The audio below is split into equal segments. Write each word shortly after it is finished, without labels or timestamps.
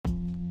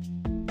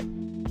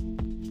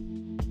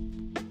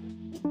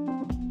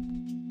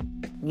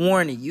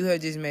Warning, you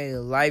have just made a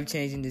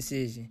life-changing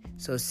decision.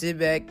 So sit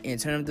back and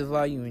turn up the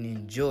volume and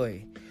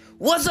enjoy.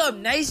 What's up,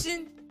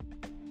 nation?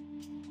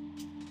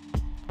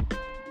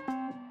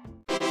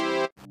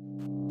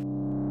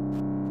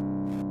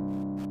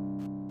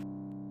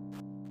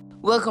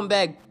 Welcome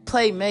back,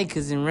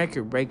 playmakers and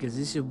record breakers.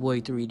 It's your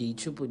boy 3D,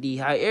 Triple D,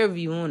 however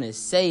you want to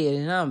say it,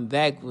 and I'm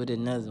back with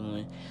another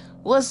one.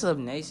 What's up,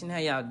 nation? How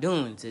y'all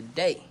doing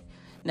today?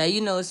 Now,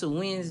 you know it's a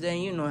Wednesday.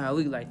 You know how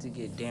we like to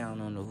get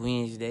down on the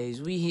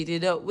Wednesdays. We hit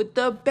it up with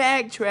the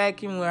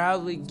backtracking, where I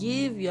would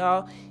give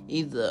y'all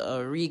either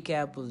a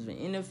recap of the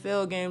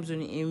NFL games or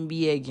the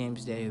NBA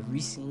games that have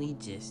recently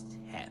just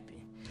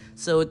happened.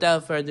 So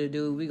without further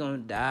ado, we're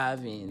going to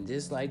dive in,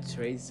 just like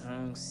Trey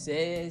Songz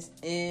says.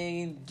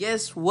 And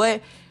guess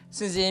what?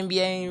 Since the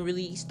NBA ain't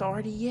really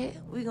started yet,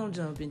 we're going to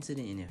jump into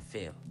the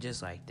NFL,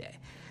 just like that.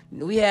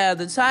 We have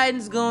the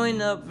Titans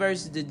going up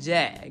versus the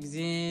Jags,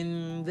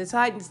 and the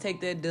Titans take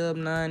that dub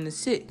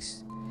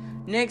 9-6.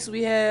 Next,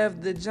 we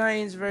have the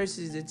Giants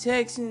versus the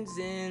Texans,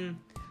 and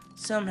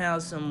somehow,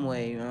 some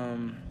way,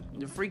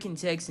 the freaking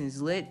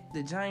Texans let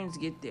the Giants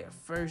get their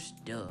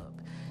first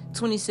dub.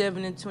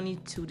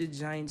 27-22, the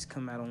Giants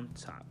come out on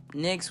top.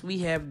 Next, we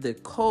have the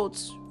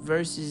Colts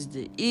versus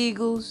the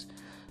Eagles.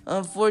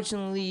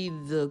 Unfortunately,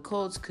 the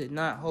Colts could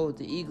not hold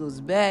the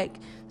Eagles back,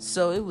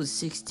 so it was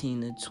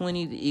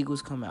 16-20. The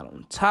Eagles come out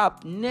on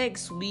top.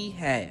 Next, we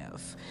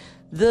have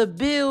the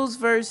Bills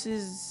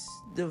versus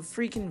the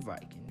freaking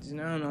Vikings.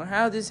 And I don't know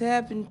how this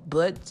happened,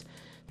 but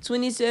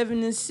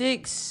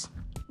 27-6,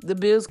 the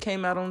Bills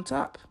came out on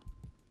top.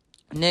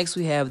 Next,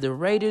 we have the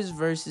Raiders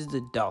versus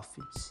the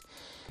Dolphins.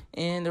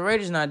 And the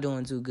Raiders not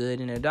doing too good,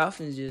 and the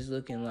Dolphins just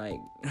looking like,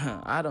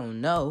 I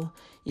don't know.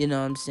 You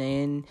know what I'm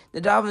saying? The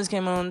Dolphins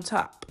came on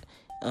top,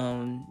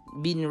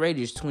 beating the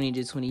Raiders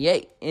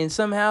 20-28. And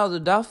somehow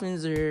the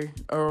Dolphins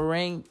are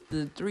ranked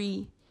the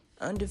 3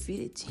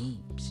 undefeated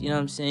teams. You know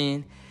what I'm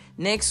saying?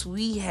 Next,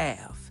 we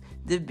have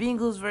the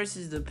Bengals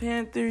versus the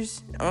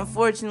Panthers.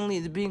 Unfortunately,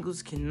 the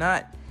Bengals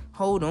cannot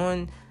hold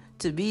on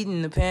to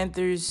beating the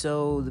Panthers,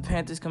 so the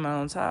Panthers come out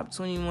on top,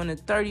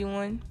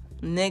 21-31.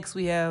 Next,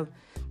 we have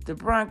the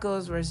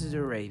Broncos versus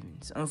the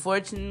Ravens.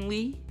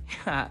 Unfortunately,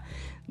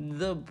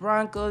 the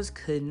Broncos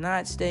could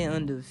not stay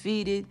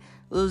undefeated,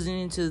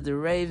 losing to the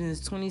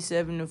Ravens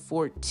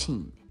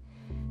 27-14.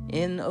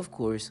 And, of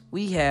course,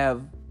 we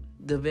have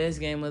the best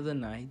game of the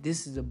night.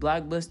 This is a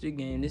blockbuster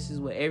game. This is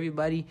what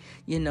everybody,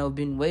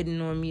 been waiting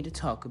on me to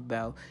talk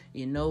about.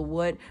 You know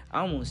what?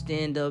 I'm going to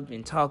stand up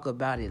and talk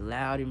about it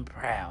loud and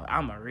proud.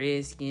 I'm a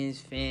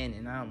Redskins fan,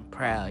 and I'm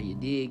proud. You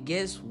did.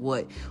 Guess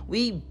what?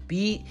 We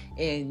beat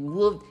and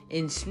whooped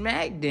and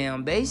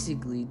SmackDown,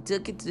 basically.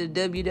 Took it to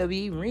the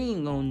WWE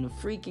ring on the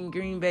freaking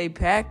Green Bay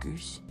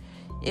Packers.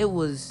 It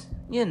was,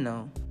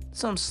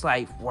 some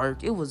slight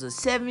work. It was a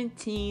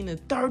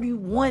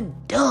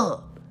 17-31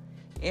 dub.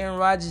 Aaron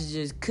Rodgers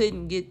just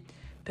couldn't get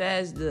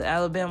past the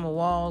Alabama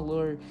wall,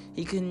 or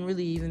he couldn't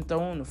really even throw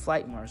on the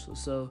flight marshal.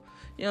 So,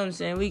 you know what I'm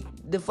saying?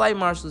 The flight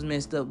marshals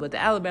messed up, but the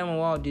Alabama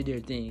wall did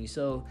their thing.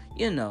 So,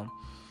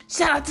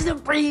 shout out to the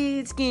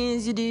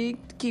Redskins, you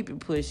dig? Keep it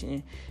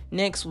pushing.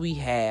 Next, we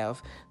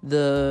have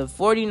the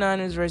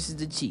 49ers versus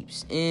the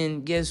Chiefs.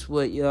 And guess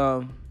what,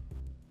 y'all?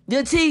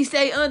 The Chiefs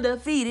stay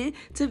undefeated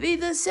to be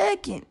the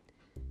second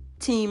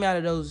team out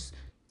of those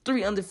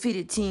 3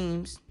 undefeated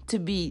teams to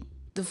beat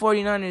the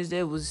 49ers.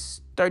 That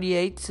was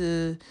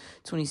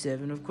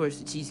 38-27. Of course,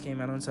 the Chiefs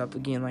came out on top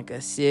again, like I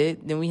said.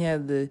 Then we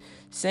have the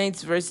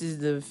Saints versus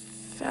the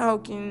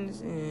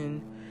Falcons.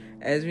 And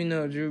as we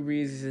know, Drew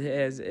Brees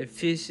has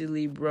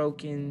officially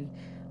broken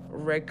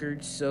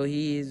records. So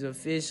he is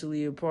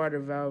officially a part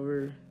of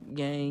our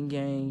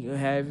gang, or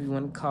however you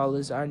want to call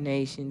us, our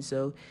nation. So,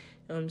 you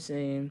know what I'm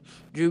saying?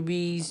 Drew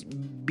Brees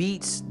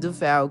beats the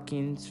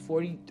Falcons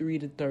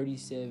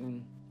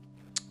 43-37.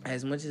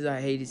 As much as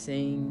I hated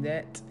saying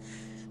that,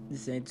 the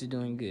Saints are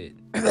doing good.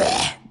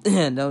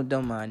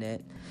 Don't mind that.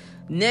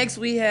 Next,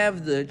 we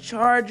have the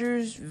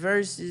Chargers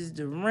versus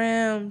the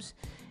Rams.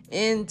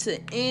 And to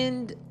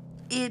end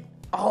it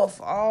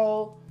off,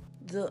 all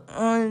the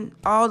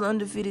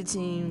undefeated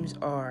teams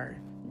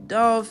are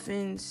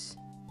Dolphins,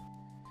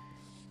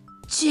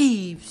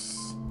 Chiefs,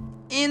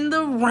 and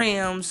the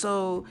Rams.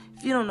 So,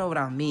 if you don't know what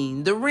I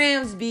mean, the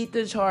Rams beat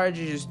the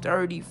Chargers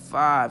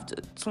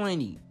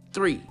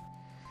 35-23.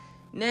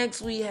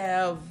 Next, we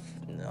have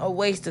a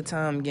waste of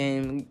time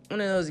game. One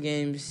of those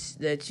games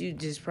that you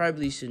just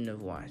probably shouldn't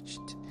have watched.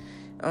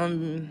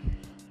 I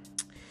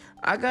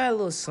got a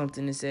little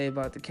something to say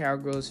about the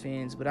Cowgirls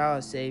fans, but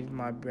I'll save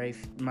my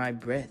breath,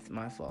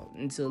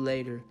 until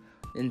later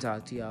and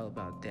talk to y'all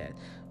about that.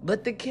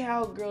 But the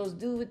Cowgirls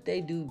do what they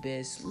do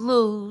best,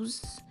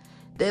 lose.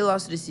 They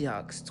lost to the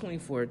Seahawks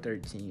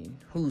 24-13.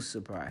 Who's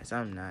surprised?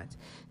 I'm not.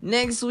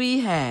 Next, we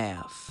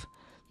have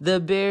the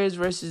Bears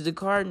versus the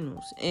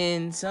Cardinals.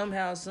 And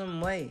somehow,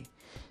 some way,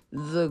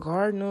 the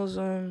Cardinals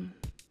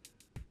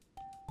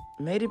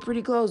made it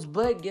pretty close.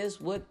 But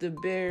guess what? The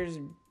Bears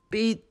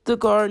beat the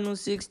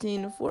Cardinals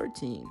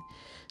 16-14.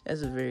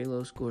 That's a very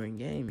low-scoring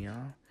game,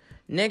 y'all.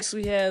 Next,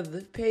 we have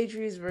the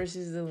Patriots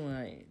versus the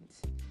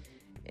Lions.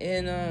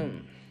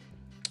 And,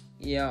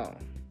 y'all,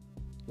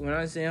 when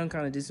I say I'm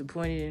kind of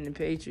disappointed in the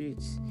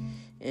Patriots,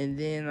 and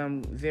then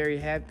I'm very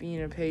happy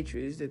in the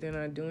Patriots that they're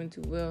not doing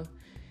too well,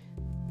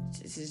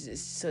 it's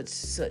just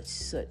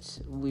such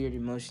weird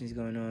emotions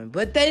going on.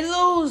 But they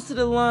lose to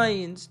the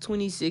Lions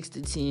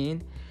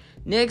 26-10.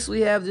 Next,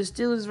 we have the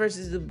Steelers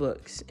versus the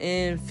Bucks,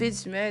 and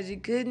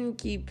Fitzmagic couldn't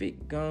keep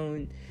it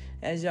going.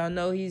 As y'all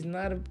know,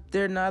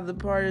 they're not a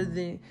part of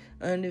the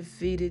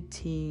undefeated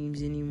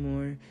teams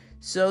anymore.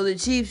 So the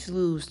Chiefs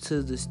lose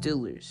to the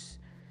Steelers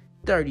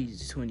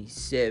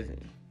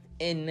 30-27.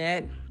 And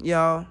that,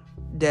 y'all,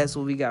 that's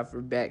what we got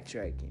for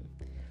backtracking.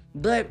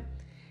 But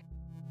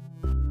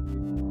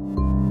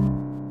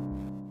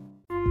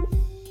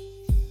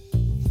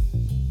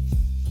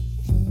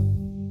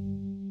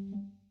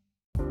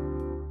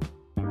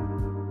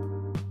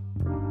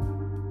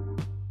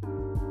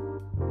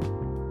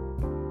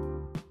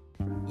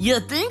you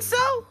think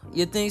so?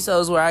 You think so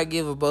is where I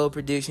give a bold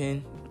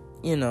prediction,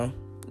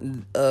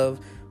 of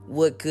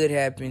what could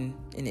happen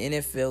in the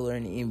NFL or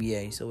in the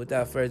NBA. So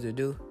without further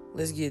ado,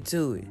 let's get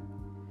to it.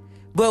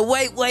 But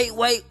wait.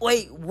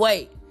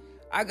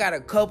 I got a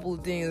couple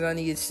of things I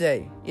need to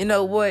say. You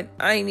know what?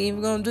 I ain't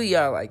even gonna do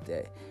y'all like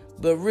that.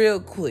 But real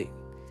quick,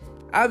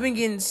 I've been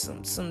getting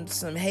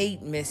some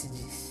hate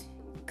messages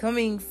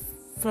coming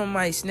from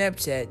my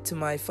Snapchat to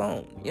my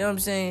phone. You know what I'm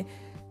saying?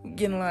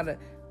 Getting a lot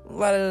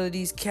of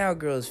these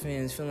Cowgirls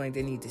fans feeling like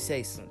they need to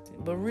say something.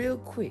 But real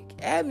quick,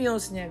 add me on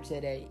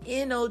Snapchat at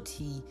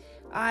NOTICEY.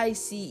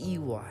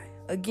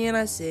 Again,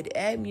 I said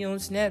add me on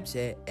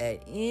Snapchat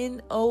at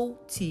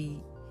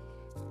NOTICEY.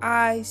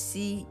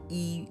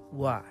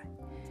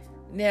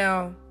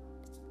 Now,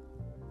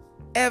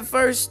 at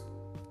first,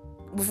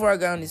 before I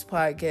got on this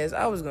podcast,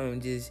 I was going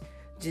to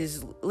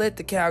just let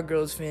the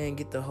Cowgirls fan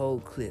get the whole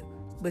clip.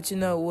 But you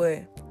know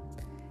what?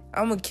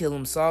 I'm going to kill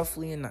them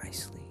softly and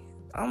nicely.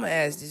 I'm going to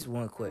ask this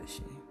one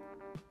question.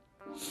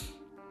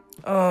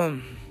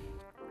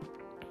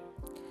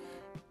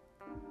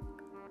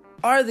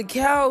 Are the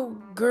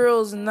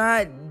Cowgirls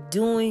not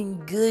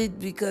doing good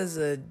because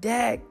of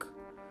Dak?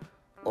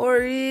 Or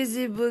is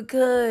it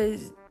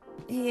because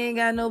he ain't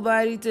got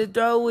nobody to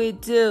throw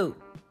it to?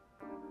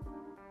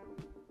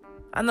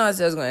 I know I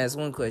said I was going to ask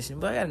one question,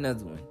 but I got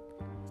another one.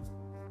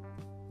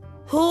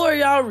 Who are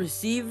y'all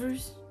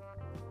receivers?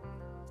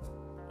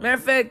 Matter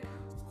of fact,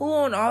 who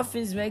on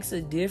offense makes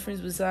a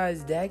difference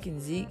besides Dak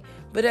and Zeke?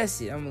 But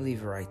that's it. I'm going to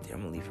leave it right there.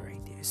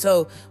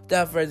 So,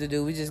 without further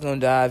ado, we're just going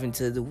to dive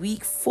into the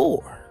week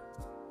 4.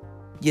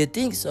 You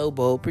think so?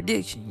 Bold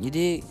prediction. You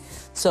did?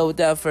 So,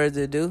 without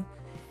further ado,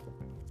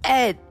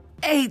 at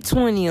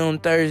 8:20 on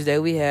Thursday,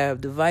 we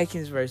have the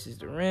Vikings versus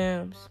the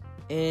Rams.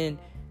 And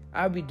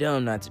I'll be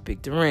dumb not to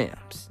pick the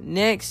Rams.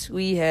 Next,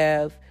 we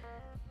have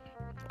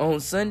on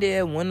Sunday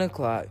at 1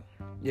 o'clock,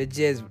 the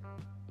Jets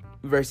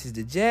versus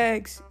the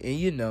Jags.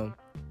 And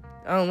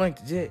I don't like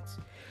the Jets.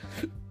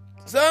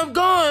 So I'm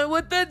going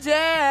with the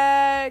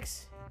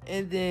Jags.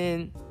 And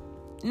then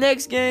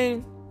next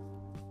game,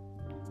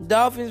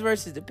 Dolphins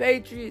versus the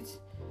Patriots.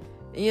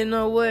 And you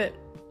know what?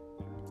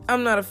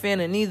 I'm not a fan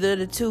of neither of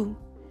the two.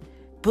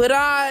 But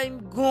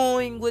I'm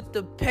going with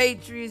the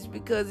Patriots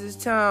because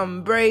it's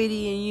Tom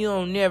Brady. And you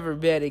don't never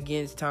bet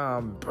against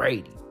Tom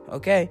Brady.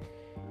 Okay?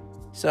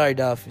 Sorry,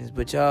 Dolphins.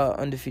 But y'all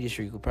undefeated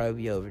streak will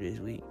probably be over this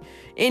week.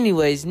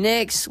 Anyways,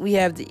 next we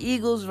have the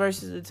Eagles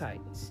versus the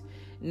Titans.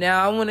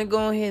 Now, I want to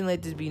go ahead and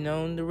let this be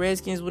known. The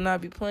Redskins will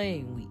not be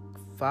playing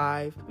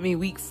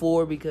week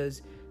 4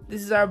 because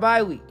this is our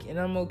bye week. And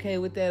I'm okay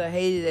with that. I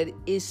hate it that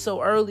it's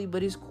so early,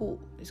 but it's cool.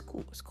 It's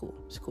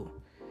cool.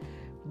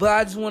 But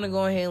I just want to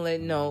go ahead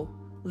and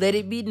let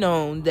it be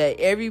known that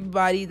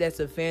everybody that's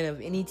a fan of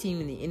any team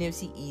in the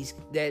NFC East,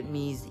 that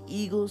means the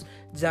Eagles,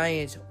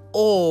 Giants,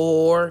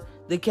 or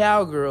the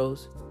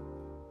Cowgirls,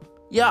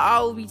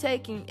 y'all will be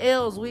taking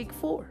L's week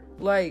 4.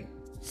 Like,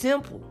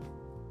 simple.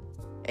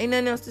 Ain't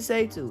nothing else to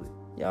say to it.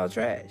 Y'all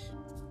trash.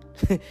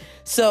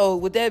 So,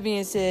 with that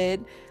being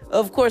said,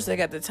 of course, I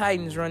got the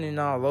Titans running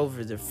all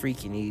over the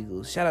freaking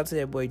Eagles. Shout out to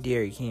that boy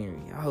Derrick Henry.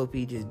 I hope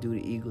he just do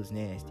the Eagles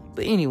nasty.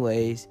 But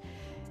anyways,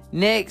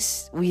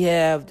 next we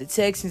have the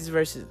Texans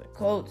versus the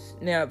Colts.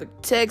 Now, the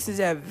Texans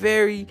have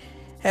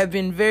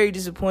been very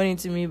disappointing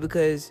to me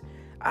because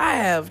I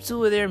have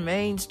 2 of their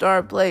main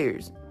star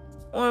players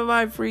on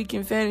my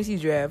freaking fantasy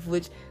draft,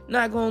 which,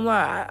 not gonna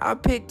lie, I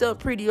picked up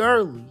pretty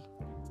early.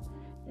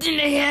 Then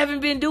they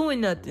haven't been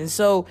doing nothing.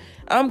 So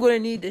I'm going to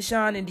need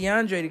Deshaun and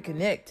DeAndre to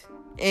connect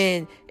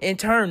and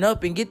turn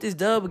up and get this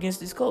dub against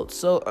this Colts.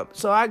 So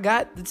I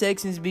got the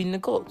Texans beating the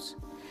Colts.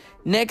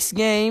 Next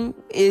game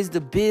is the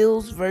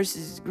Bills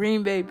versus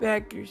Green Bay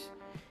Packers.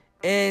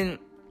 And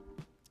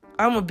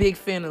I'm a big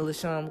fan of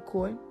LaShawn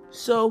McCoy.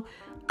 So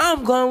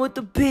I'm going with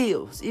the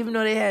Bills, even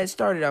though they had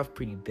started off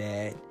pretty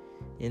bad.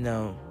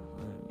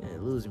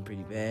 Losing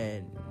pretty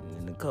bad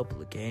in a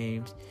couple of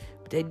games.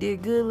 But they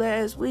did good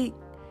last week.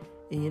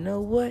 And you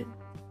know what?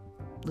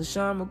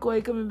 LaShawn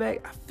McCoy coming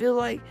back, I feel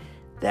like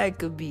that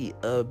could be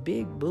a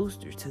big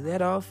booster to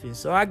that offense.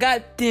 So I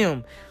got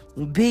them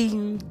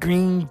beating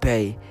Green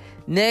Bay.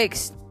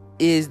 Next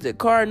is the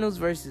Cardinals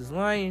versus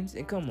Lions.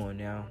 And come on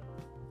now.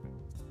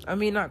 I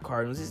mean, not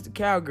Cardinals. It's the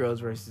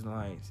Cowgirls versus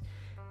Lions.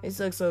 It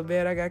sucks so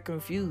bad I got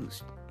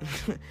confused.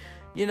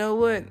 You know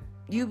what?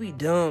 You be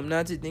dumb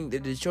not to think the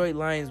Detroit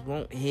Lions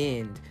won't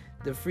hand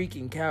the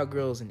freaking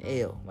Cowgirls an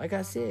L. Like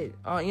I said,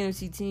 all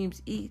NFC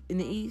teams in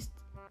the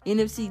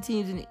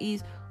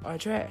East are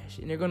trash,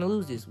 and they're going to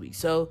lose this week.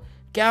 So,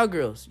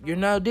 Cowgirls, you're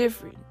now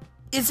different.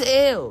 It's an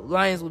L.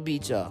 Lions will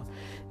beat y'all.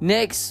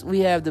 Next, we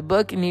have the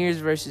Buccaneers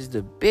versus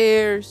the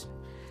Bears.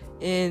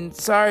 And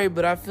sorry,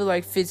 but I feel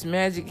like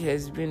Fitzmagic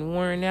has been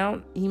worn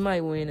out. He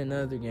might win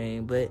another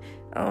game, but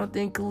I don't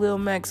think Khalil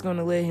Mack's going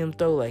to let him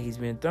throw like he's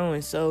been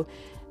throwing. So,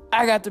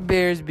 I got the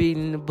Bears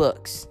beating the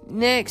Bucs.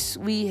 Next,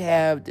 we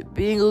have the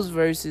Bengals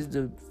versus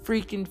the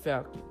freaking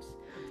Falcons.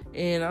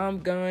 And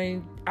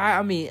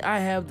I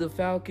have the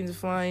Falcons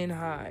flying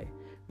high.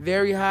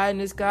 Very high in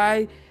the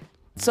sky.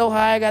 So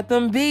high, I got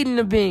them beating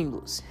the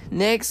Bengals.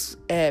 Next,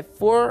 at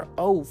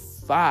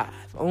 4:05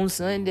 on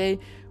Sunday,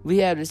 we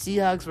have the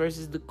Seahawks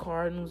versus the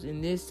Cardinals.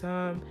 And this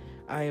time,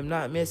 I am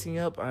not messing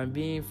up. I'm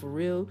being for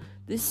real.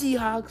 The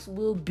Seahawks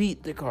will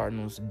beat the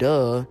Cardinals.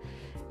 Duh.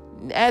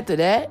 After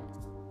that,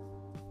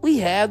 we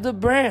have the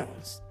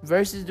Browns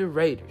versus the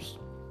Raiders.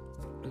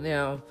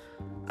 Now,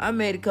 I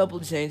made a couple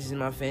of changes in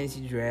my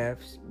fantasy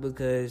drafts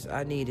because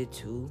I needed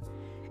to.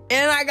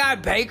 And I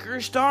got Baker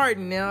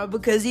starting now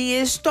because he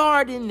is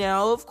starting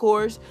now, of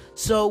course.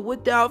 So,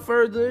 without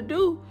further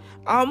ado,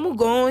 I'm going to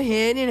go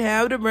ahead and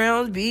have the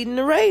Browns beating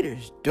the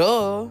Raiders.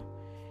 Duh.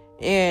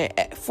 And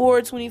at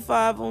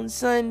 4:25 on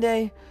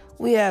Sunday,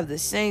 we have the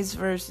Saints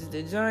versus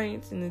the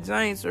Giants. And the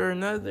Giants are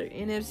another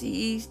NFC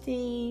East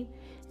team.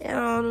 And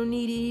I don't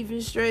need to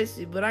even stress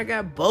it. But I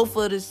got both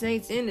of the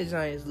Saints and the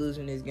Giants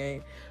losing this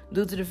game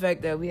due to the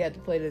fact that we have to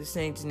play the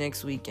Saints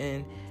next week.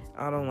 And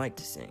I don't like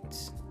the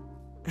Saints.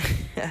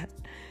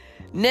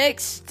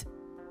 Next,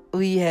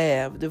 we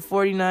have the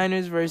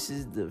 49ers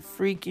versus the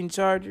freaking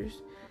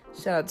Chargers.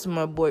 Shout out to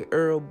my boy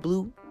Earl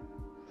Blue.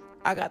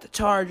 I got the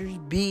Chargers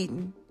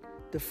beating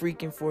the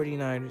freaking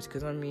 49ers.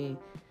 Because, I mean,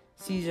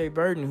 C.J.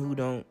 Burton, who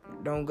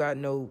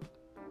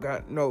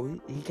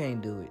he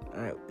can't do it.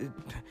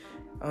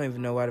 I don't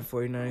even know why the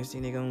 49ers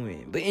think they're going to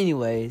win. But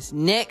anyways,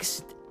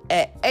 next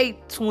at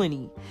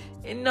 8:20.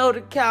 And no,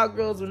 the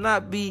Cowgirls will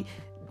not be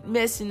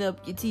messing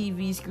up your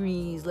TV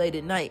screens late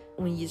at night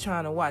when you're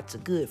trying to watch a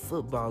good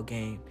football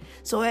game.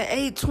 So at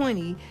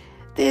 8:20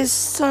 this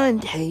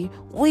Sunday,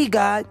 we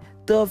got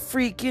the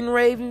freaking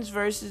Ravens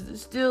versus the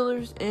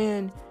Steelers.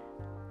 And,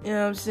 you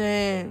know what I'm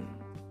saying?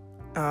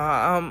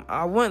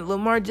 I want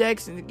Lamar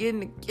Jackson to get in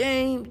the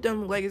game.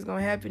 Don't look like it's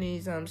going to happen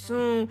anytime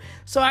soon.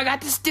 So I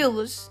got the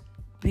Steelers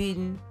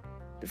beating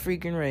the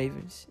freaking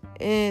Ravens.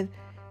 And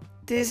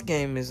this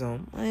game is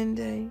on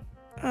Monday.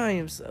 I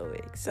am so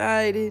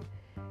excited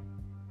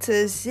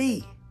to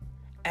see.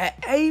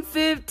 At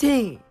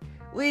 8:15,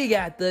 we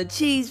got the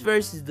Chiefs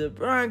versus the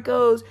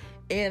Broncos.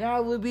 And I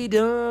would be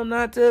dumb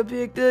not to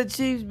pick the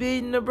Chiefs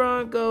beating the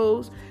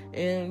Broncos.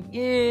 And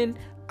again,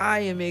 I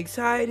am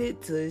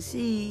excited to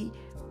see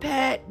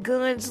Pat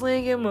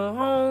Gunslinging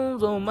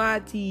Mahomes on my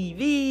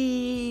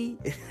TV.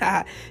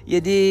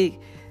 You dig?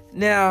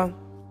 Now,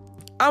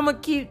 I'm going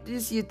to keep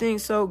this You Think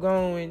So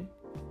going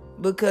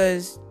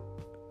because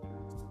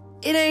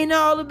it ain't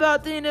all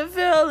about the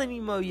NFL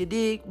anymore, you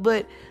dig?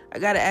 But I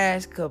got to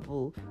ask a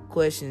couple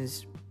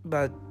questions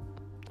about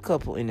a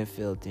couple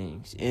NFL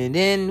things. And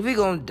then we're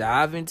going to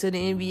dive into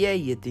the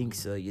NBA, You Think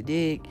So, you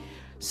dig?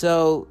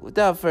 So,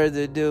 without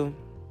further ado,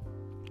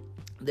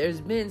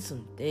 there's been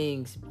some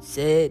things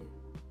said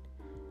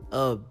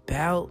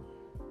about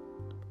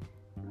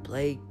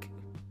Blake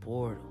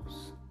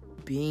Bortles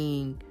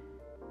being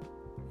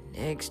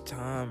next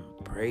Tom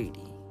Brady.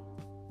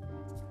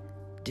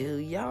 Do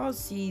y'all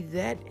see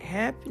that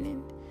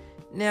happening?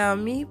 Now,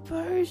 me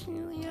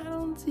personally, I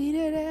don't see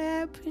that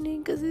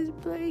happening because it's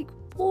Blake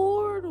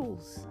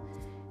Bortles.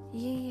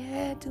 He ain't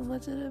had too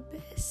much of the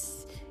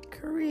best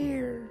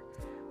career,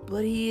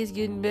 but he is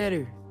getting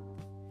better.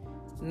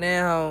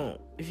 Now,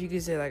 if you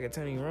could say like a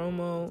Tony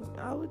Romo,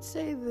 I would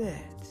say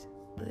that.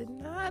 But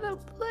not a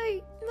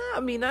Blake.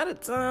 Not a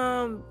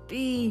Tom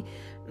B.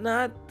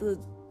 Not the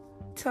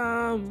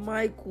Tom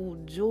Michael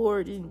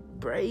Jordan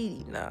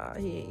Brady. Nah,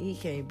 he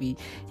can't be.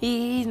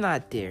 He's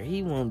not there.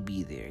 He won't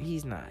be there.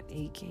 He's not.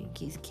 He can't.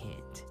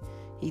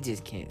 He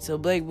just can't. So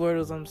Blake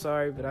Bortles, I'm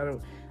sorry, but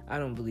I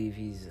don't believe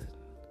he's a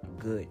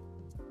good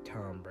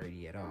Tom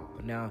Brady at all.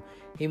 Now,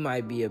 he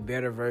might be a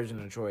better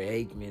version of Troy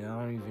Aikman.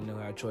 I don't even know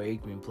how Troy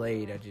Aikman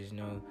played. I just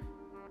know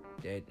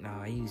that,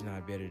 he's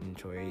not better than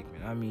Troy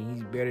Aikman. I mean,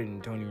 he's better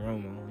than Tony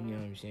Romo. You know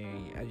what I'm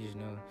saying? I just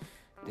know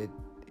that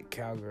the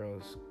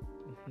Cowgirls,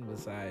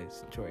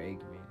 besides Troy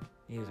Aikman,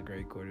 he was a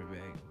great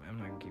quarterback. I'm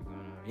not going to keep going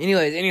on.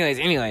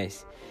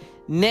 Anyways.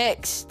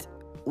 Next,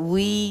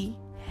 we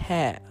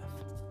have.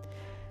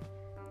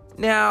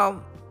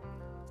 Now,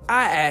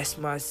 I asked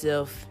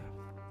myself,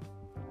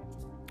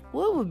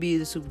 what would be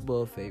the Super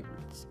Bowl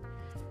favorites?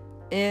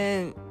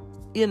 And,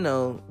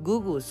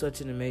 Google is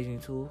such an amazing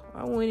tool.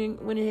 I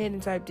went ahead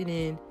and typed it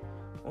in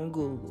on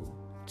Google.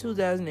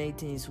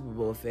 2018 Super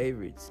Bowl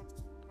favorites.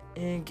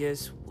 And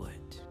guess what?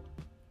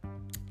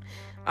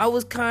 I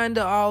was kind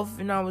of off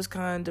and I was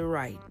kind of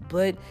right.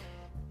 But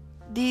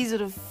these are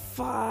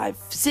the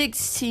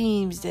 6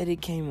 teams that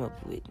it came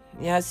up with.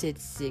 Yeah, I said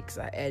 6.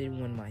 I added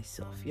one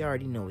myself. You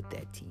already know what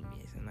that team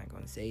is. I'm not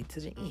going to say it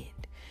to the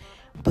end.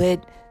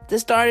 But to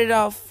start it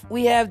off,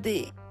 we have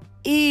the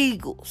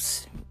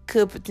Eagles.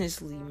 Could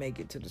potentially make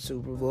it to the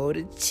Super Bowl.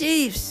 The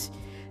Chiefs.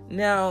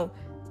 Now,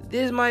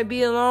 this might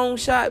be a long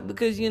shot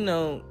because,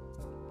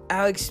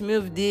 Alex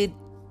Smith did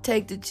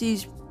take the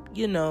Chiefs,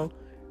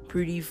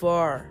 pretty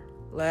far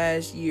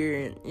last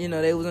year.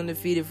 They was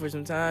undefeated for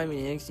some time,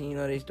 and next thing you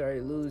know, they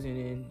started losing,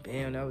 and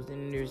bam, that was the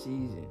end of their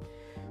season.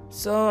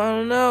 So, I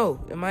don't know.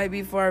 It might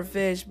be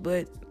far-fetched,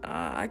 but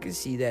I can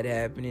see that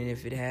happening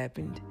if it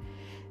happened.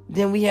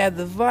 Then we have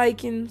the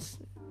Vikings.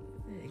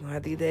 They're going to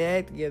have to get their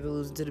act together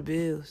losing to the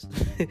Bills.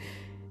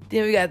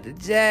 Then we got the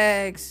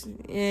Jags.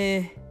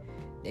 They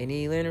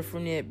need Leonard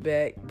Fournette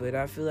back, but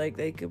I feel like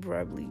they could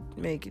probably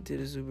make it to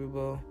the Super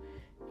Bowl.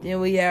 Then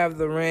we have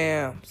the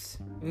Rams.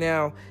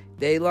 Now,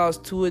 they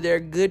lost 2 of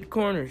their good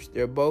corners.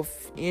 They're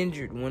both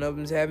injured. One of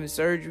them's having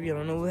surgery. I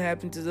don't know what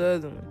happened to the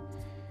other one.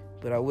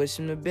 But I wish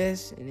them the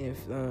best. And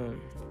if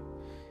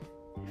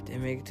they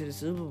make it to the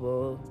Super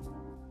Bowl,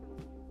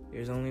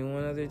 there's only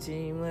one other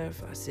team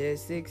left. I said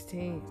 6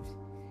 teams.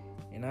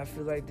 And I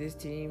feel like this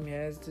team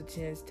has the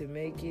chance to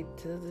make it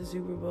to the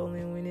Super Bowl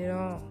and win it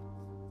all.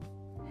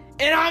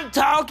 And I'm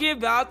talking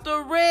about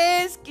the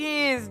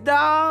Redskins,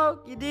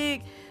 dog. You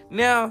dig?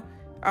 Now,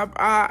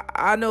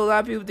 I know a lot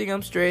of people think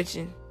I'm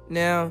stretching.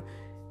 Now,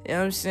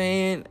 I'm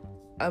saying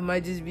I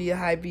might just be a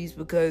hype beast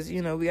because,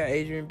 we got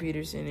Adrian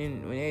Peterson.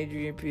 And when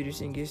Adrian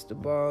Peterson gets the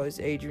ball, it's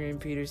Adrian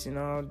Peterson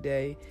all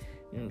day.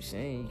 You know what I'm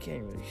saying? You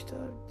can't really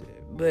stop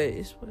that. But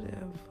it's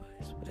whatever.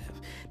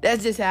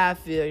 That's just how I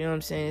feel. You know what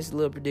I'm saying? It's a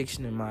little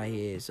prediction in my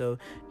head. So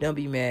don't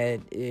be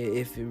mad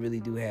if it really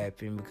do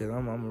happen because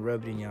I'm going to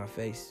rub it in y'all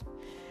face.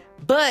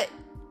 But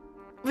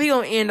we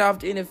going to end off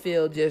the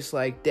NFL just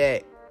like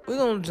that. We're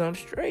going to jump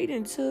straight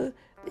into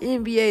the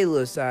NBA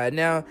little side.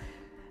 Now,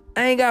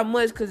 I ain't got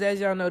much because as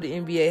y'all know, the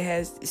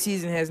NBA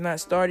season has not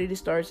started. It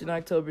starts on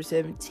October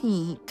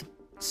 17th.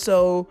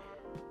 So,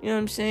 you know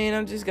what I'm saying?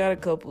 I just got a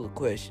couple of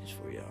questions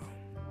for y'all.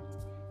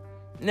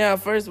 Now,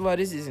 first of all,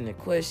 this isn't a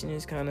question.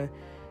 It's kind of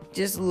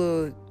just a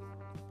little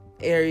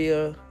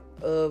area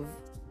of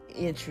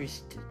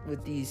interest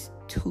with these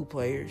 2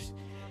 players,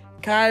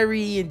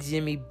 Kyrie and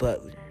Jimmy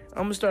Butler.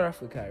 I'm going to start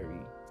off with Kyrie.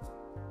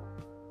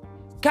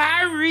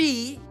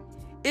 Kyrie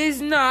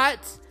is not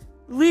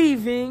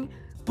leaving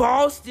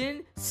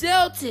Boston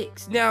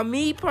Celtics. Now,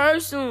 me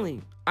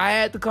personally, I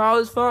had to call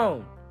his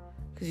phone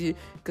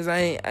because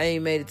I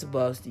ain't made it to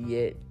Boston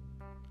yet.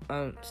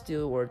 I'm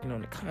still working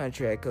on the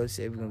contract. Coach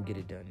said we're going to get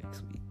it done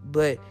next week.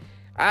 But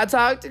I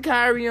talked to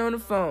Kyrie on the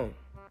phone,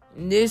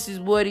 and this is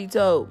what he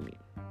told me.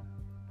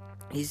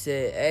 He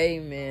said, hey,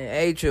 man,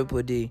 hey,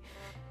 Triple D,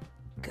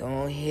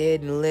 go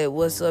ahead and let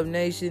What's Up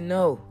Nation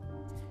know.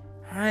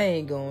 I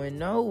ain't going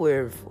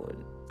nowhere for it.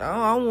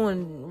 I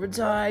want to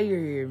retire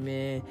here,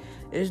 man.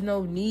 There's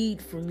no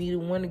need for me to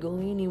want to go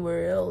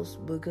anywhere else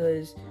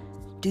because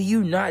do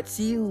you not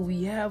see who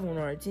we have on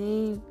our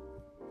team?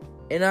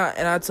 And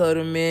I told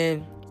him,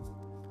 man,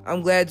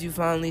 I'm glad you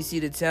finally see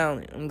the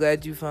talent. I'm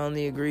glad you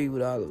finally agree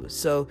with all of us.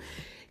 So,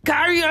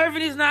 Kyrie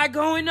Irving is not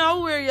going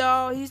nowhere,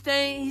 y'all. He's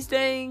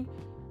staying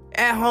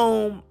at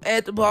home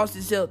at the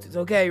Boston Celtics.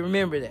 Okay,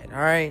 remember that, all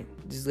right?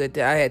 Just let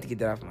that. I had to get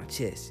that off my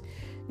chest.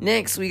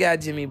 Next, we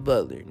got Jimmy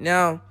Butler.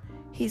 Now,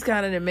 he's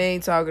kind of the main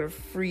talk of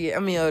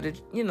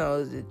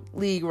the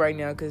league right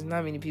now because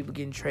not many people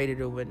getting traded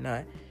or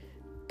whatnot.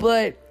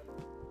 But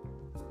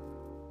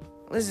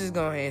let's just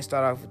go ahead and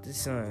start off with the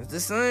Suns. The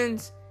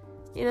Suns,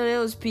 they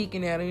was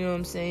peeking at him, you know what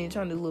I'm saying?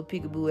 Trying to do a little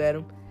peekaboo at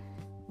him.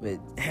 But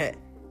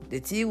the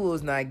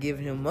T-Wolves not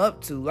giving him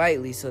up too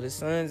lightly, so the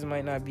Suns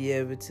might not be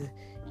able to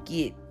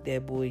get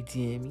that boy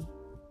Jimmy.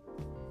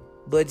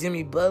 But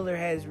Jimmy Butler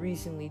has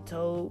recently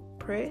told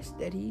press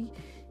that he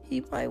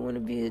might want to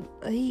be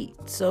a Heat.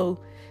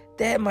 So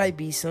that might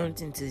be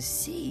something to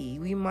see.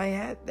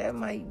 That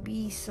might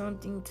be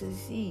something to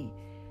see.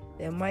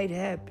 That might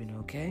happen,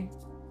 okay?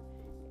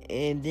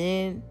 And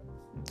then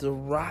the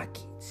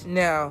Rockets.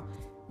 Now,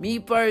 me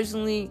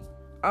personally,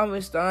 I'm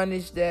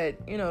astonished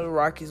that, the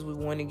Rockets would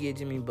want to get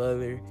Jimmy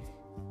Butler.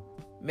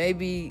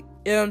 Maybe,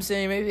 you know what I'm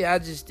saying? Maybe I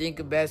just think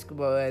of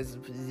basketball as a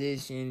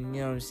position,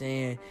 you know what I'm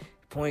saying?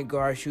 Point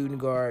guard, shooting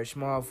guard,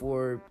 small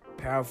forward,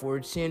 power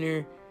forward,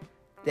 center.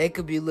 They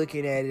could be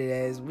looking at it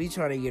as we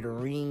trying to get a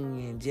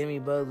ring, and Jimmy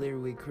Butler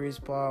with Chris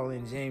Paul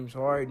and James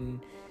Harden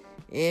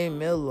and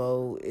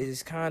Melo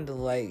is kind of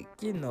like,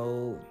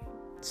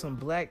 some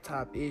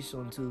blacktop-ish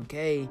on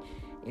 2K,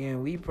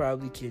 and we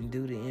probably can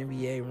do the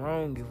NBA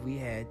wrong if we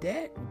had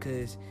that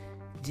because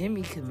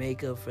Jimmy could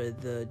make up for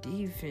the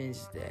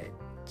defense that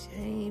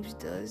James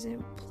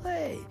doesn't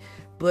play.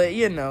 But,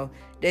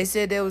 they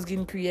said they was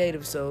getting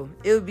creative, so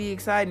it would be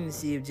exciting to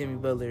see if Jimmy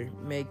Butler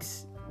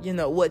makes,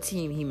 what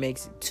team he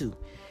makes it to.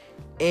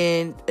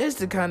 And just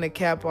to kind of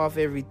cap off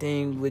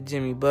everything with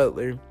Jimmy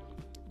Butler,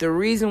 the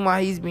reason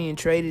why he's being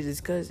traded is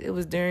because it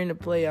was during the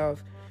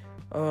playoffs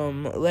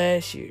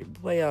last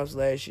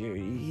year.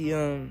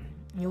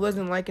 He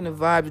wasn't liking the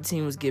vibe the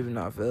team was giving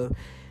off of.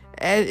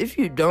 As if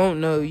you don't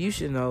know, you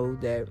should know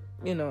that,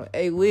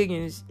 A.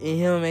 Wiggins and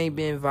him ain't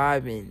been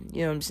vibing.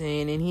 You know what I'm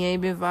saying? And he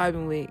ain't been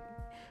vibing with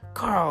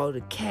Karl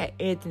the Cat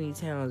Anthony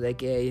Towns.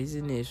 aka his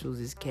initials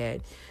is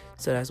Cat.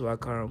 So that's why I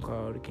call him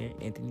Karl the Cat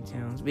Anthony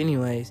Towns. But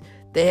anyways,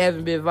 they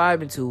haven't been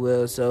vibing too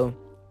well. So,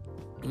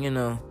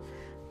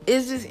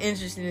 it's just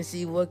interesting to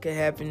see what could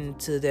happen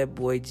to that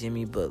boy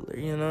Jimmy Butler.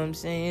 You know what I'm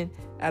saying?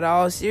 Out of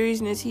all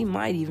seriousness, he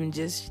might even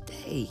just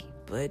stay.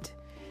 But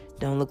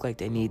don't look like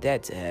they need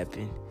that to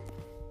happen.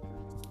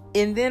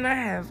 And then I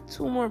have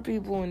two more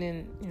people, and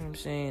then, you know what I'm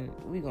saying,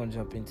 we're going to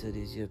jump into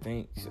this, you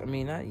think? I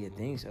mean, not you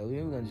think so.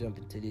 We're going to jump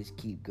into this,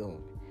 keep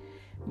going.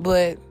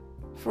 But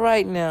for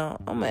right now,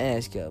 I'm going to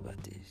ask y'all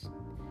about this.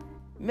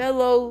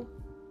 Melo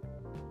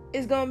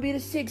is going to be the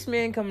sixth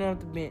man coming off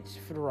the bench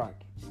for the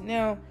Rockets.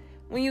 Now,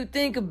 when you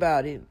think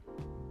about it,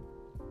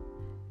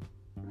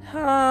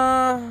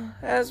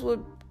 that's what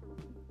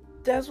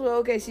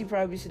OKC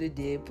probably should have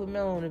did. Put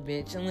Melo on the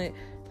bench and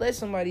let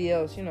somebody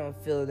else,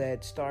 fill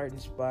that starting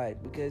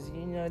spot because,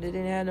 they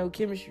didn't have no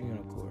chemistry on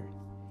the court.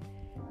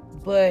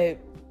 But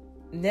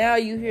now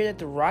you hear that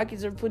the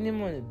Rockets are putting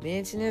him on the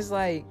bench, and it's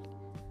like,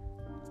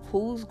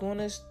 who's going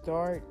to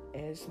start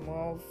at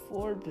small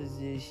forward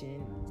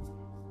position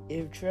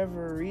if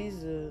Trevor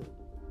Ariza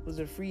was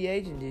a free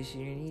agent this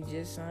year and he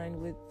just signed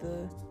with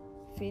the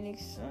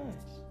Phoenix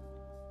Suns?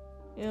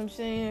 You know what I'm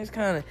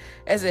saying?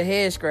 That's a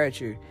head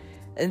scratcher.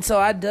 And so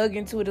I dug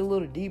into it a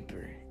little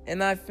deeper,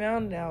 and I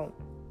found out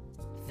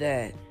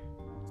that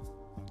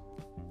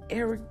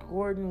Eric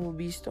Gordon will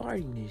be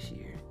starting this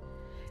year.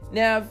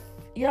 Now, if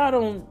y'all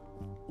don't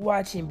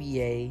watch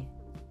NBA,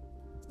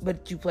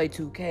 but you play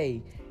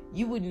 2K,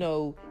 you would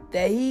know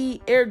that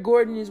Eric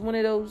Gordon is one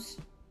of those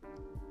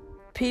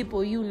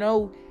people,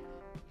 known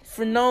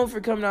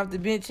for coming off the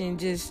bench and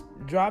just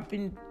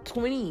dropping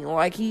 20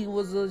 like he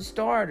was a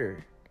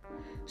starter.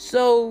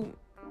 So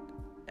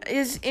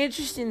it's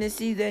interesting to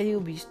see that he'll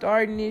be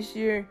starting this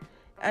year.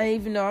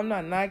 Even though I'm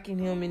not knocking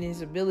him in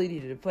his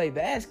ability to play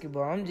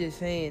basketball, I'm just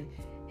saying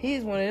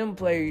he's one of them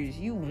players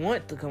you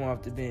want to come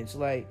off the bench.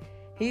 Like,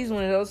 he's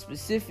one of those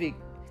specific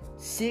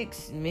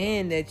 6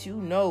 men that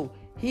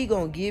he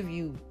gonna give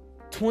you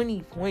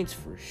 20 points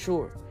for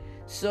sure.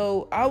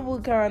 So I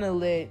would kind of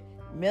let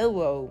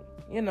Melo,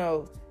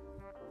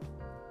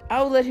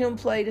 I would let him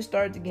play to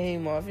start the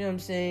game off, you know what I'm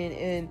saying?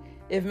 And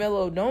if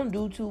Melo don't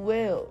do too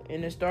well in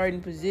the starting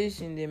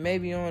position, then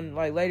maybe on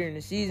later in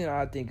the season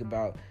I'll think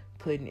about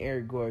putting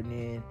Eric Gordon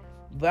in.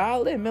 But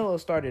I'll let Melo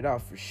start it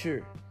off for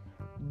sure.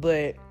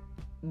 But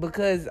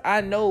because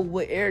I know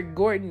what Eric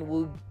Gordon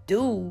will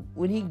do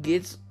when he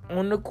gets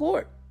on the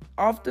court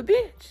off the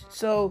bench.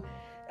 So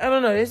I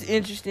don't know, it's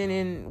interesting,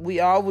 and we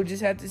all will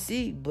just have to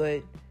see.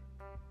 But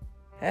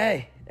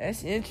hey,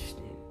 that's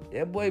interesting.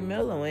 That boy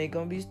Melo ain't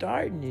gonna be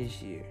starting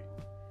this year.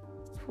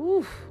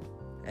 Whew,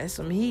 that's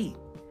some heat.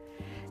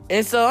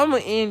 And so I'm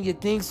going to end your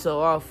Think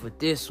So off with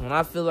this one.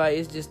 I feel like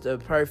it's just a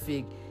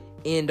perfect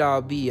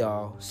end-all,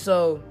 be-all.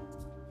 So,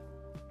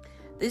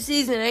 the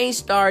season ain't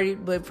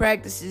started, but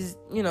practices,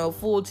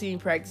 full team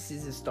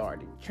practices have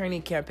started.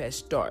 Training camp has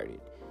started.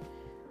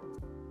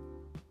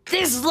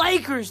 This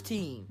Lakers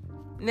team.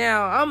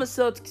 Now, I'm a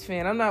Celtics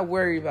fan. I'm not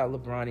worried about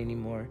LeBron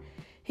anymore.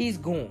 He's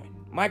gone.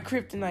 My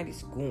kryptonite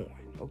is gone,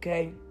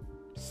 okay?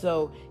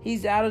 So,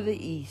 he's out of the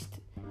East.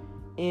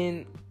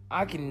 And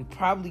I can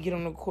probably get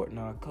on the court.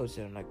 No, Coach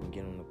said I'm not going to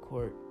get on the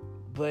court.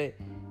 But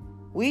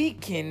we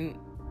can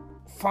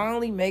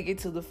finally make it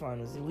to the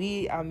finals.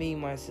 I mean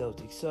my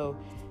Celtics. So,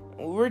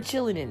 we're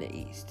chilling in the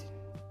East.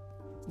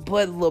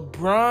 But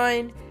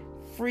LeBron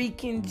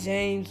freaking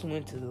James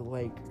went to the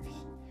Lakers.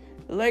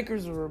 The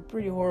Lakers were a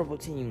pretty horrible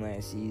team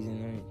last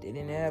season. They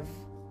didn't have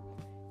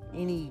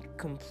any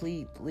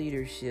complete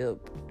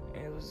leadership.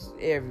 It was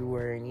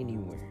everywhere and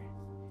anywhere.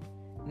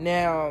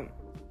 Now,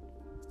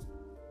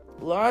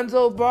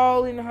 Lonzo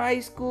Ball in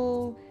high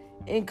school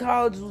and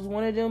college was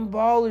one of them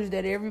ballers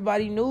that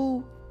everybody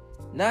knew.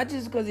 Not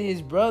just because of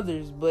his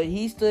brothers, but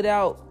he stood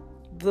out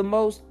the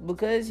most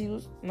because he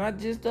was not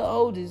just the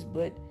oldest,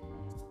 but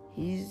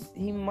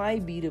he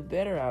might be the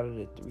better out of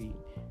the three.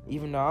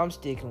 Even though I'm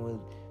sticking with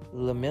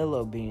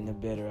LaMelo being the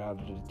better out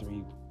of the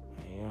three.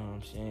 You know what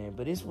I'm saying?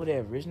 But it's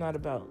whatever. It's not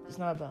about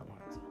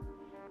Lonzo.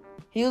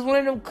 He was one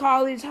of them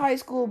college, high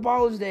school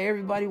ballers that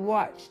everybody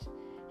watched.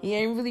 He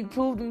ain't really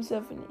proved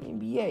himself in the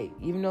NBA,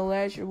 even though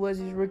last year was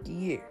his rookie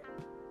year.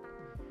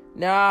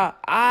 Now,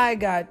 I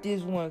got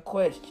this one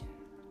question.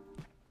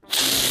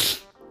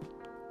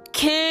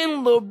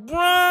 Can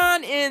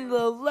LeBron and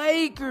the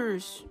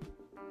Lakers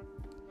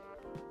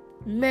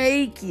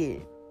make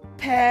it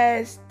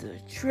past the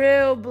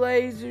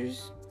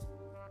Trailblazers,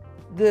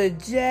 the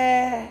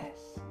Jazz,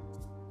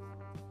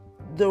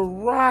 the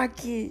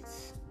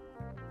Rockets,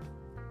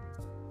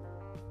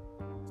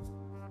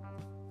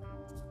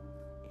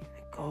 and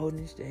the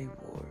Golden State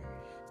Warriors.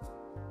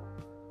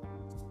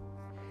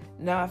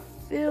 Now, I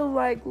feel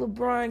like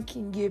LeBron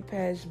can get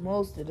past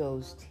most of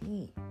those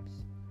teams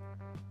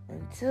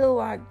until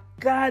I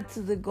got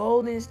to the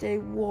Golden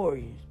State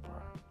Warriors,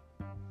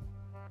 bro.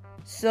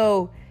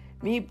 So,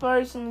 me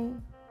personally,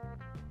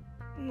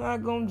 I'm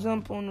not gonna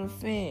jump on the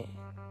fan.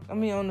 I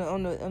mean,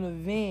 on the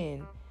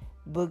van,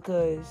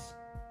 because,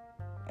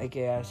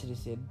 okay, I should have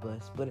said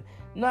bus, but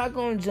I'm not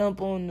gonna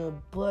jump on the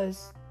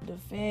bus, the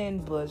fan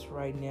bus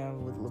right now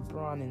with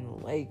LeBron and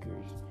the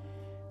Lakers.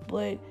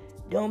 But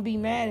don't be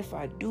mad if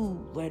I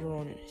do later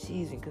on in the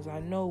season, because I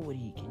know what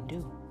he can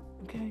do,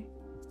 okay?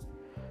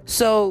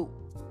 So,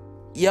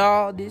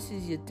 y'all, this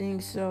is your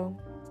Think So.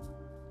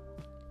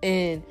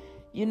 And,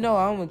 I'm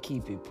going to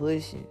keep it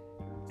pushing.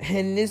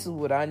 And this is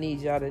what I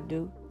need y'all to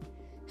do.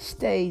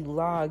 Stay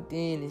logged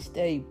in and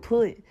stay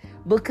put,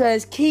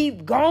 because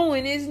Keep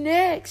Going is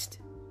next.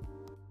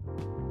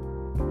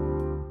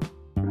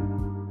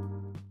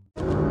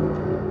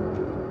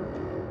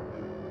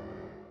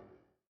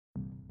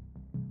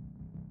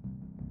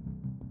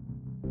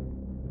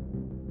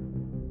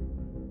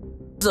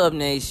 What's up,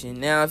 nation?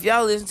 Now, if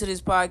y'all listen to this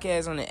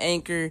podcast on the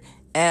Anchor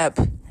app,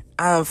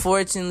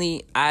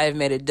 unfortunately, I've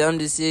made a dumb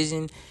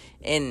decision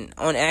and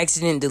on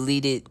accident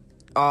deleted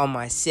all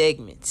my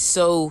segments.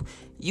 So,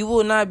 you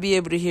will not be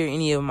able to hear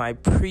any of my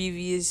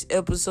previous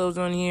episodes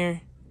on here.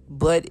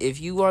 But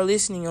if you are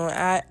listening on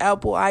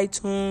Apple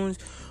iTunes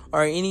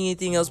or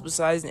anything else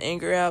besides the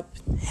Anchor app,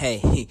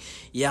 hey,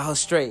 y'all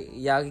straight.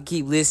 Y'all can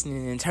keep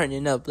listening and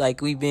turning up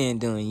like we been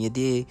doing, you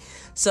dig?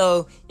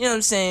 So, you know what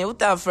I'm saying?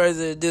 Without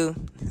further ado,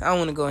 I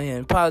want to go ahead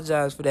and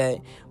apologize for that.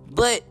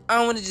 But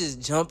I want to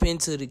just jump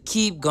into the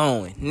Keep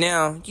Going.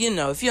 Now,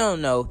 if you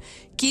don't know,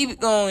 Keep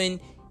Going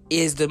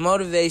is the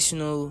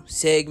motivational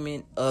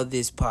segment of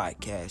this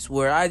podcast,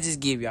 where I just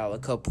give y'all a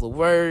couple of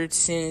words,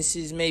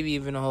 sentences, maybe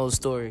even a whole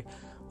story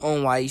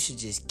on why you should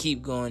just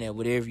keep going at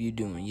whatever you're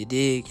doing, you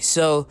dig?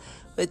 So,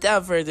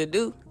 without further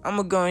ado, I'm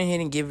going to go ahead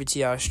and give it to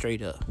y'all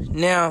straight up.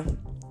 Now,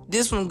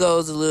 this one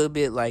goes a little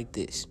bit like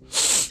this.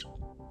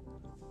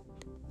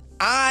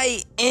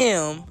 I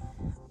am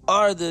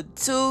are the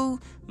two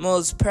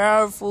most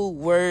powerful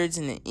words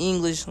in the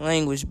English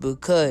language,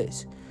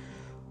 because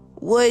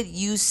what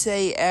you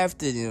say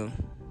after them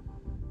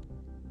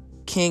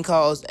can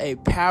cause a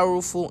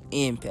powerful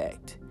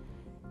impact.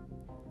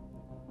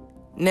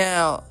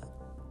 Now,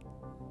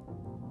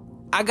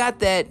 I got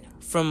that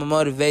from a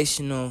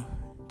motivational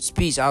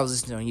speech I was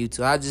listening on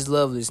YouTube. I just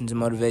love listening to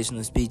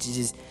motivational speeches.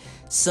 Just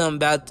something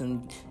about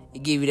them,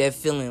 it give you that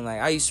feeling. Like,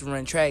 I used to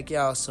run track,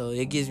 y'all, so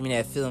it gives me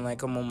that feeling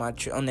like I'm on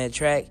that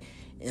track,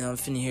 and I'm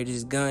finna hear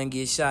this gun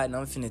get shot, and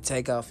I'm finna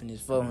take off in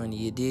this 400,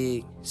 you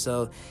dig?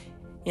 So,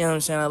 you know what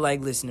I'm saying? I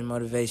like listening to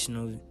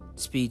motivational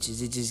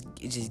speeches. It just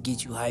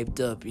gets you hyped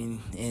up, and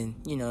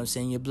you know what I'm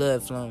saying, your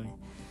blood flowing.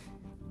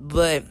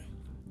 But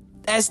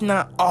that's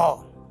not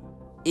all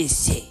it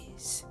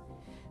says.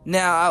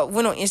 Now, I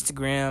went on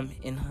Instagram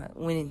and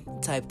went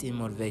and typed in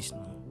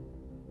motivational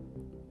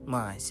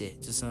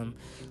mindset or something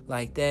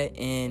like that,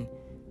 and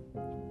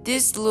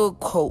this little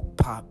quote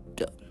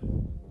popped up.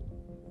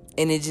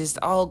 And it just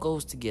all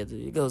goes together.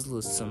 It goes a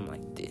little something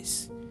like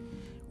this.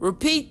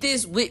 Repeat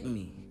this with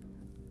me.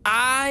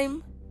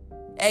 I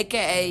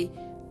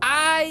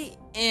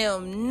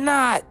am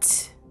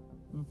not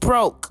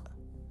broke.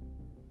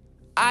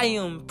 I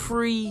am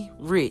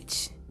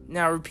pre-rich.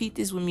 Now repeat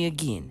this with me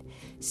again.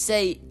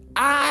 Say,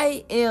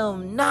 I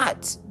am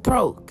not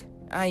broke.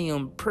 I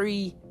am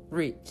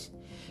pre-rich.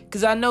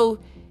 Because I know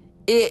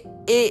it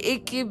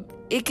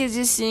could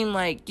just seem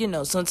like,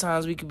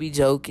 sometimes we could be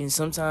joking.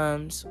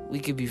 Sometimes we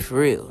could be for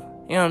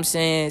real. You know what I'm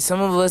saying? Some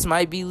of us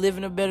might be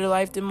living a better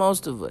life than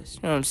most of us.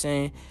 You know what I'm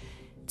saying?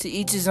 To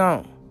each his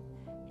own.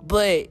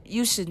 But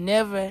you should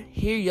never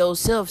hear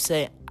yourself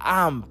say,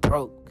 I'm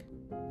broke.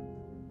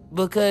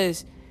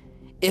 Because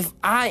if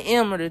I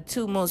am are the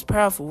two most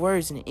powerful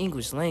words in the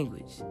English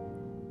language,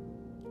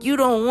 you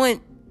don't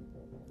want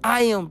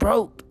I am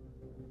broke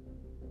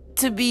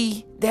to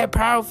be that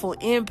powerful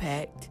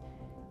impact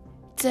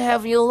to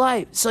have in your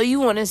life. So you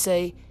want to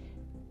say,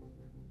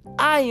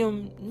 I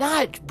am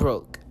not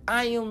broke.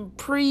 I am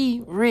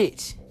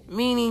pre-rich.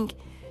 Meaning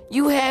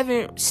you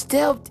haven't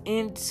stepped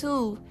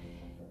into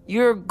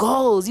your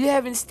goals. You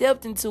haven't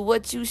stepped into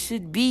what you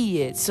should be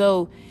yet.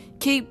 So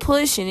keep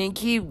pushing and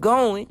keep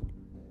going,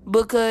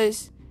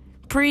 because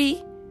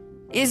pre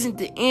isn't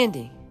the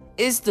ending.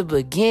 It's the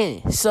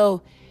beginning.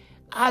 So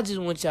I just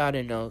want y'all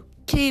to know,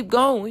 keep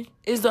going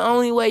is the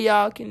only way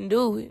y'all can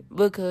do it,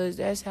 because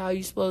that's how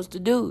you're supposed to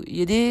do it.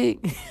 You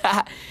dig?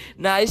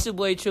 Nah, it's your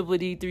boy Triple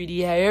D,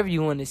 3D, however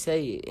you want to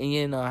say it. And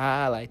you know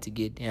how I like to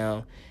get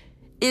down.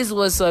 It's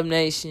What's Up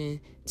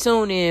Nation.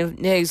 Tune in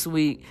next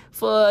week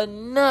for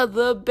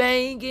another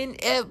banging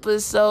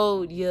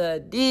episode.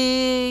 You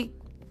dig?